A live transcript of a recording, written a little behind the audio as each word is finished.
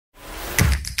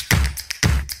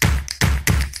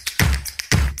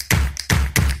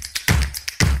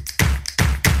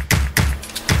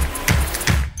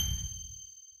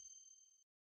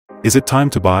Is it time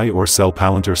to buy or sell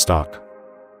Palantir stock?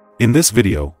 In this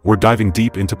video, we're diving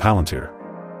deep into Palantir.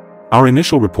 Our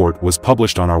initial report was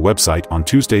published on our website on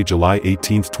Tuesday, July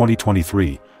 18,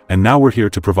 2023, and now we're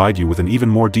here to provide you with an even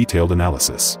more detailed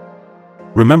analysis.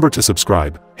 Remember to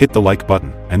subscribe, hit the like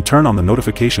button, and turn on the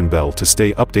notification bell to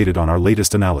stay updated on our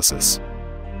latest analysis.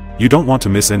 You don't want to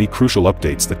miss any crucial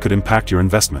updates that could impact your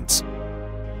investments.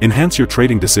 Enhance your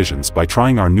trading decisions by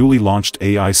trying our newly launched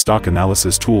AI stock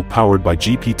analysis tool powered by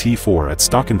GPT-4 at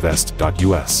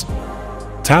StockInvest.us.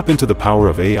 Tap into the power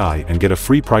of AI and get a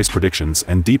free price predictions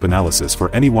and deep analysis for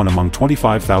any one among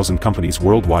 25,000 companies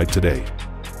worldwide today.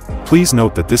 Please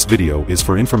note that this video is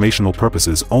for informational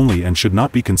purposes only and should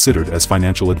not be considered as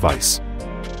financial advice.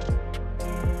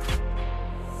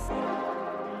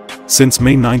 Since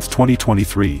May 9,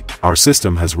 2023, our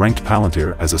system has ranked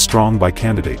Palantir as a strong buy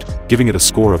candidate, giving it a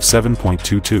score of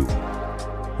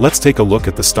 7.22. Let's take a look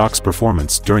at the stock's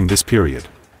performance during this period.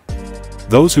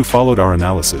 Those who followed our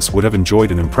analysis would have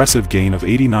enjoyed an impressive gain of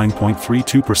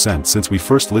 89.32% since we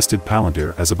first listed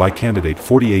Palantir as a buy candidate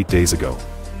 48 days ago.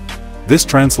 This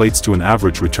translates to an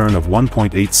average return of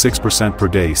 1.86% per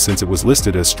day since it was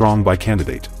listed as strong buy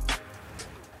candidate.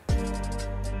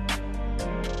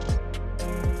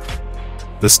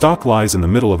 The stock lies in the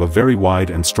middle of a very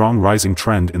wide and strong rising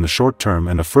trend in the short term,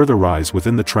 and a further rise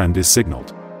within the trend is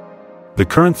signaled. The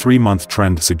current 3-month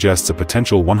trend suggests a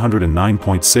potential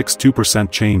 109.62%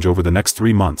 change over the next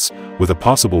 3 months, with a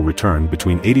possible return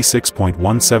between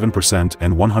 86.17%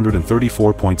 and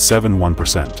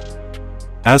 134.71%.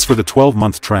 As for the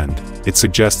 12-month trend, it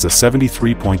suggests a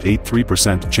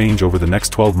 73.83% change over the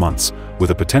next 12 months,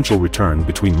 with a potential return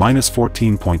between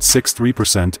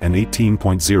 -14.63% and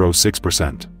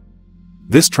 18.06%.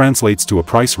 This translates to a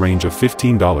price range of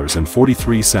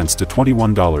 $15.43 to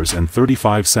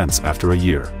 $21.35 after a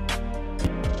year.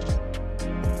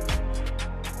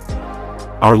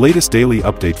 Our latest daily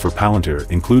update for Palantir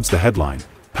includes the headline: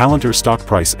 Palantir stock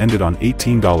price ended on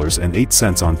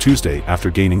 $18.08 on Tuesday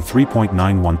after gaining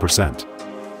 3.91%.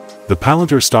 The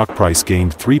Palantir stock price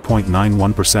gained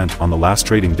 3.91% on the last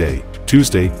trading day,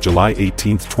 Tuesday, July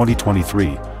 18,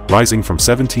 2023, rising from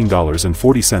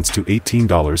 $17.40 to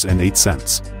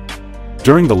 $18.08.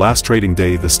 During the last trading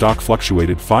day, the stock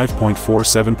fluctuated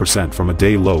 5.47% from a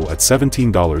day low at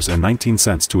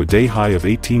 $17.19 to a day high of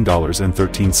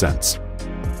 $18.13.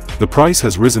 The price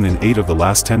has risen in 8 of the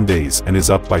last 10 days and is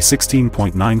up by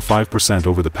 16.95%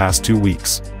 over the past 2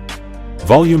 weeks.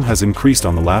 Volume has increased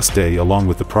on the last day along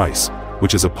with the price,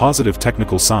 which is a positive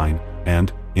technical sign,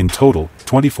 and, in total,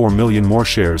 24 million more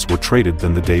shares were traded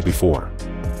than the day before.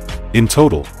 In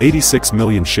total, 86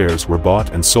 million shares were bought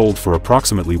and sold for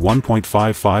approximately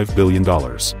 $1.55 billion.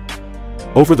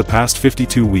 Over the past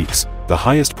 52 weeks, the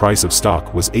highest price of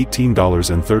stock was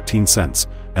 $18.13,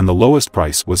 and the lowest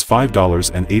price was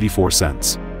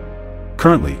 $5.84.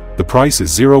 Currently, the price is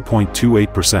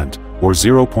 0.28%, or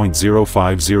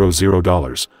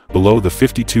 $0.0500, below the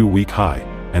 52-week high,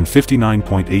 and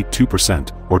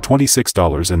 59.82%, or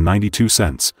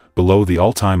 $26.92, below the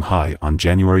all-time high on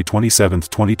January 27,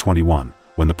 2021,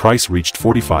 when the price reached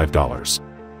 $45.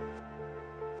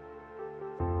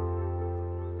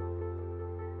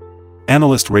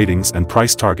 Analyst ratings and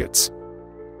price targets.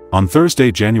 On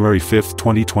Thursday, January 5,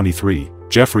 2023,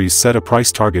 Jefferies set a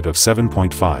price target of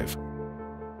 7.5.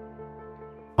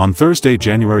 On Thursday,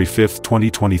 January 5,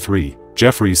 2023,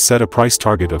 Jefferies set a price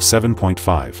target of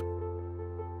 7.5.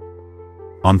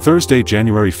 On Thursday,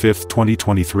 January 5,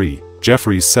 2023,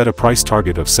 Jefferies set a price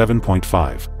target of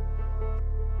 7.5.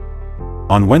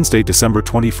 On Wednesday, December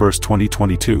 21,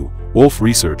 2022, Wolfe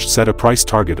Research set a price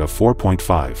target of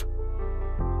 4.5.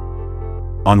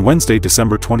 On Wednesday,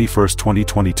 December 21,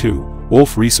 2022,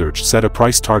 Wolfe Research set a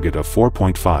price target of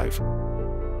 4.5.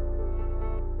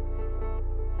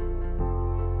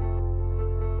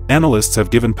 Analysts have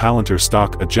given Palantir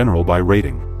stock a general buy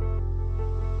rating.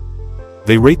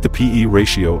 They rate the PE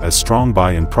ratio as strong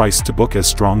buy and price to book as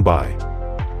strong buy.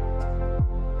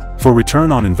 For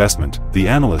return on investment, the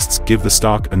analysts give the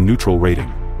stock a neutral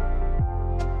rating.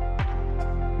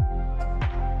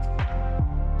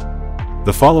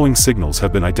 The following signals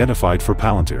have been identified for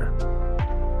Palantir.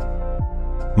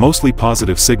 Mostly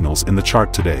positive signals in the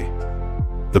chart today.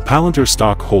 The Palantir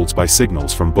stock holds buy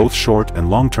signals from both short and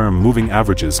long-term moving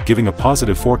averages, giving a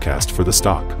positive forecast for the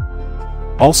stock.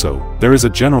 Also, there is a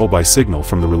general buy signal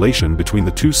from the relation between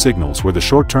the two signals where the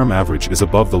short-term average is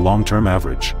above the long-term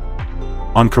average.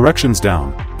 On corrections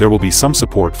down, there will be some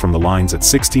support from the lines at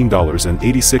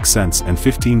 $16.86 and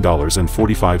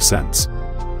 $15.45.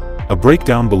 A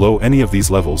breakdown below any of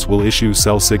these levels will issue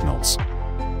sell signals.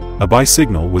 A buy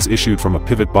signal was issued from a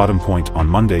pivot bottom point on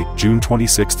Monday, June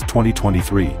 26,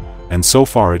 2023, and so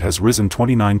far it has risen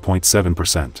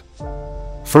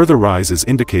 29.7%. Further rise is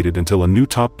indicated until a new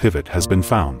top pivot has been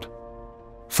found.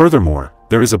 Furthermore,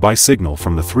 there is a buy signal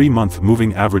from the 3-month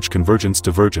Moving Average Convergence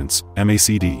Divergence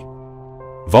 (MACD).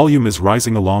 Volume is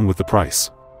rising along with the price.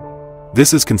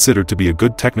 This is considered to be a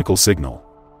good technical signal.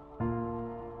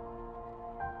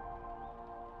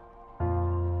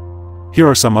 Here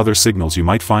are some other signals you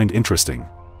might find interesting.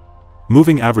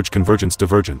 Moving Average Convergence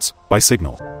Divergence, buy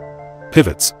signal.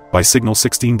 Pivots, buy signal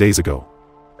 16 days ago.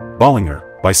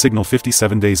 Bollinger, buy signal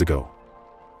 57 days ago.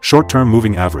 Short-term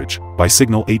Moving Average, buy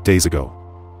signal 8 days ago.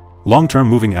 Long-term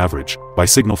Moving Average, buy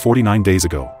signal 49 days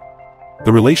ago.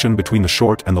 The relation between the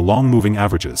short and the long moving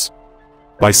averages.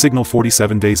 Buy signal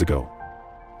 47 days ago.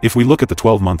 If we look at the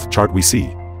 12-month chart, we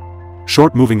see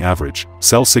short moving average,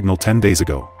 sell signal 10 days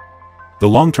ago. The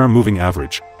long-term moving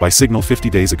average, buy signal 50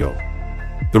 days ago.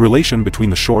 The relation between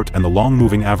the short and the long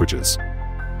moving averages.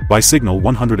 Buy signal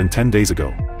 110 days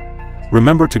ago.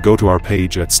 Remember to go to our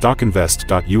page at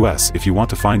StockInvest.us if you want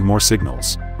to find more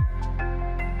signals.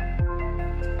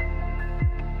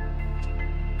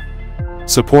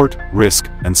 Support, risk,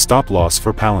 and stop loss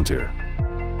for Palantir.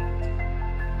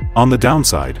 On the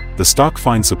downside, the stock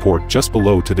finds support just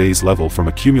below today's level from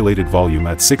accumulated volume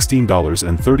at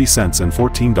 $16.30 and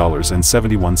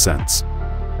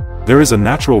 $14.71. There is a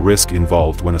natural risk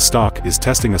involved when a stock is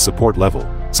testing a support level,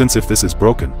 since if this is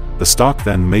broken, the stock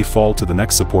then may fall to the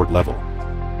next support level.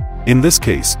 In this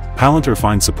case, Palantir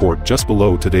finds support just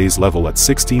below today's level at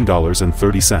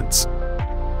 $16.30.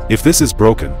 If this is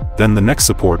broken, then the next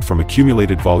support from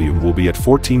accumulated volume will be at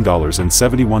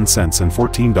 $14.71 and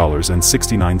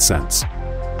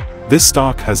 $14.69. This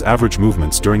stock has average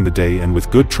movements during the day, and with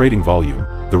good trading volume,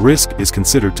 the risk is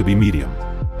considered to be medium.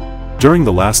 During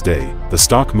the last day, the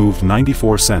stock moved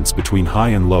 94 cents between high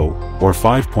and low, or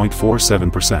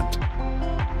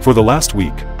 5.47%. For the last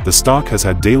week, the stock has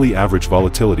had daily average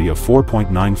volatility of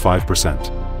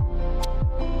 4.95%.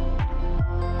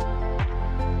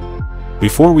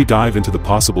 Before we dive into the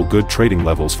possible good trading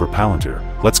levels for Palantir,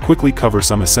 let's quickly cover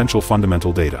some essential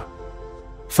fundamental data.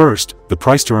 First, the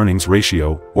price-to-earnings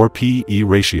ratio, or P/E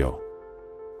ratio.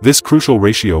 This crucial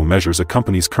ratio measures a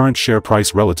company's current share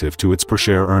price relative to its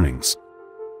per-share earnings.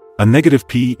 A negative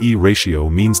P/E ratio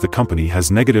means the company has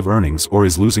negative earnings or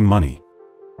is losing money.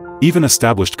 Even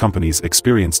established companies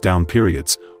experience down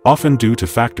periods, often due to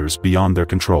factors beyond their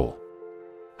control.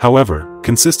 However,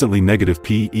 consistently negative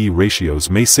P/E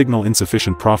ratios may signal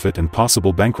insufficient profit and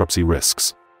possible bankruptcy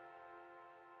risks.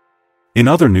 In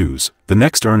other news, the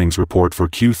next earnings report for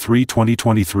Q3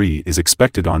 2023 is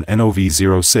expected on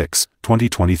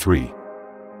Nov/06/2023.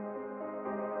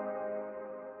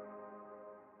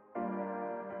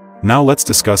 Now let's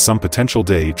discuss some potential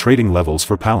day trading levels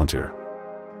for Palantir.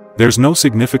 There's no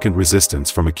significant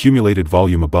resistance from accumulated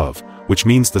volume above, which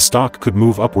means the stock could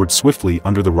move upward swiftly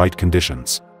under the right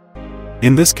conditions.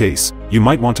 In this case, you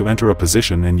might want to enter a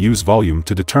position and use volume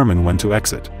to determine when to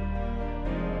exit.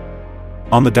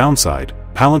 On the downside,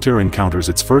 Palantir encounters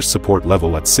its first support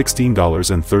level at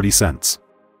 $16.30.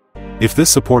 If this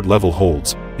support level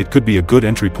holds, it could be a good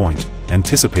entry point,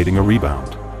 anticipating a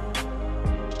rebound.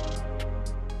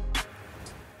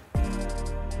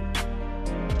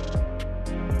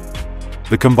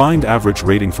 The combined average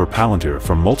rating for Palantir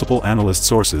from multiple analyst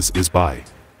sources is buy.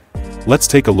 Let's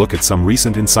take a look at some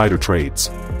recent insider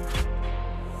trades.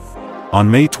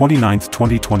 On May 29,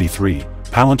 2023,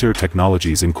 Palantir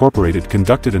Technologies Incorporated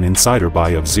conducted an insider buy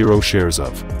of 0 shares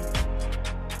of.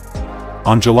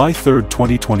 On July 3,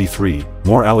 2023,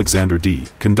 Moore Alexander D.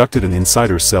 conducted an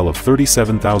insider sell of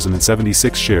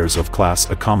 37,076 shares of Class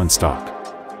A common stock.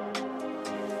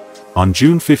 On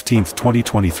June 15,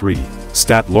 2023,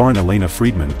 Stat Lauren Elena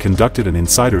Friedman conducted an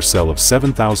insider sell of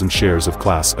 7,000 shares of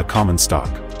Class A common stock.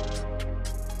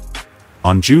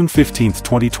 On June 15,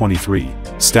 2023,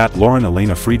 Stat Lauren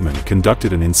Elena Friedman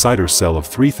conducted an insider sell of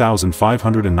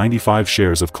 3,595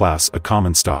 shares of Class A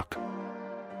common stock.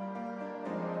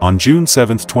 On June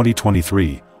 7,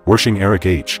 2023, Wershing Eric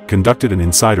H. conducted an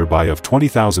insider buy of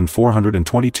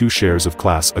 20,422 shares of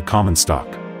Class A common stock.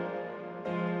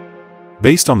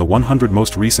 Based on the 100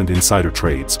 most recent insider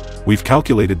trades, we've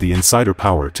calculated the insider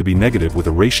power to be negative with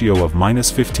a ratio of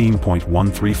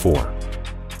 -15.134.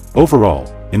 Overall,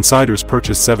 insiders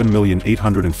purchased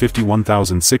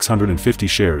 7,851,650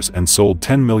 shares and sold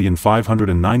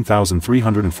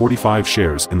 10,509,345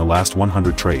 shares in the last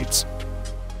 100 trades.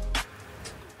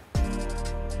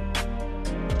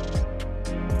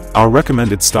 Our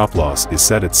recommended stop loss is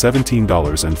set at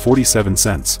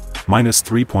 $17.47,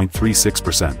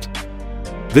 -3.36%.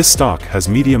 This stock has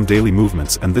medium daily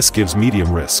movements and this gives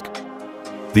medium risk.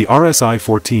 The RSI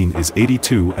 14 is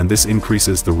 82 and this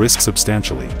increases the risk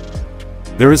substantially.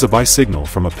 There is a buy signal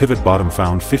from a pivot bottom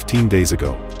found 15 days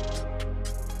ago.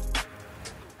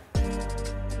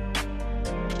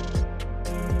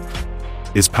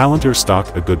 Is Palantir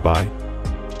stock a good buy?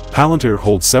 Palantir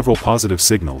holds several positive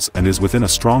signals and is within a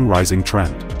strong rising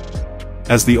trend.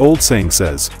 As the old saying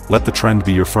says, let the trend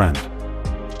be your friend.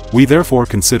 We therefore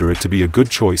consider it to be a good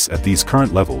choice at these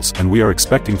current levels and we are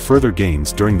expecting further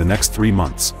gains during the next 3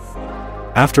 months.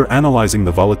 After analyzing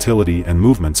the volatility and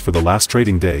movements for the last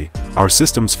trading day, our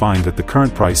systems find that the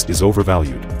current price is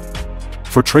overvalued.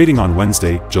 For trading on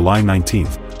Wednesday, July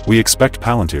 19th, we expect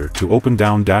Palantir to open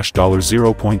down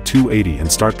 $0.280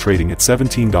 and start trading at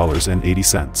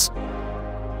 $17.80.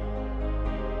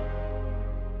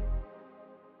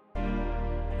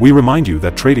 We remind you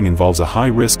that trading involves a high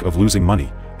risk of losing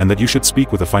money, and that you should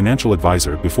speak with a financial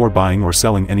advisor before buying or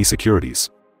selling any securities.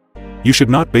 You should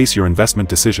not base your investment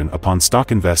decision upon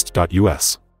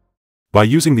StockInvest.us. By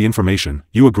using the information,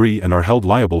 you agree and are held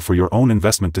liable for your own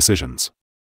investment decisions.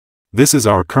 This is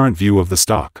our current view of the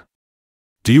stock.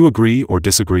 Do you agree or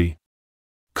disagree?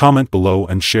 Comment below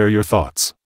and share your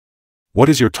thoughts. What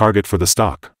is your target for the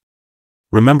stock?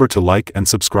 Remember to like and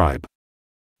subscribe.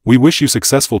 We wish you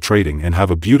successful trading and have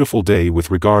a beautiful day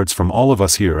with regards from all of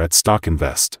us here at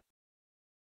StockInvest.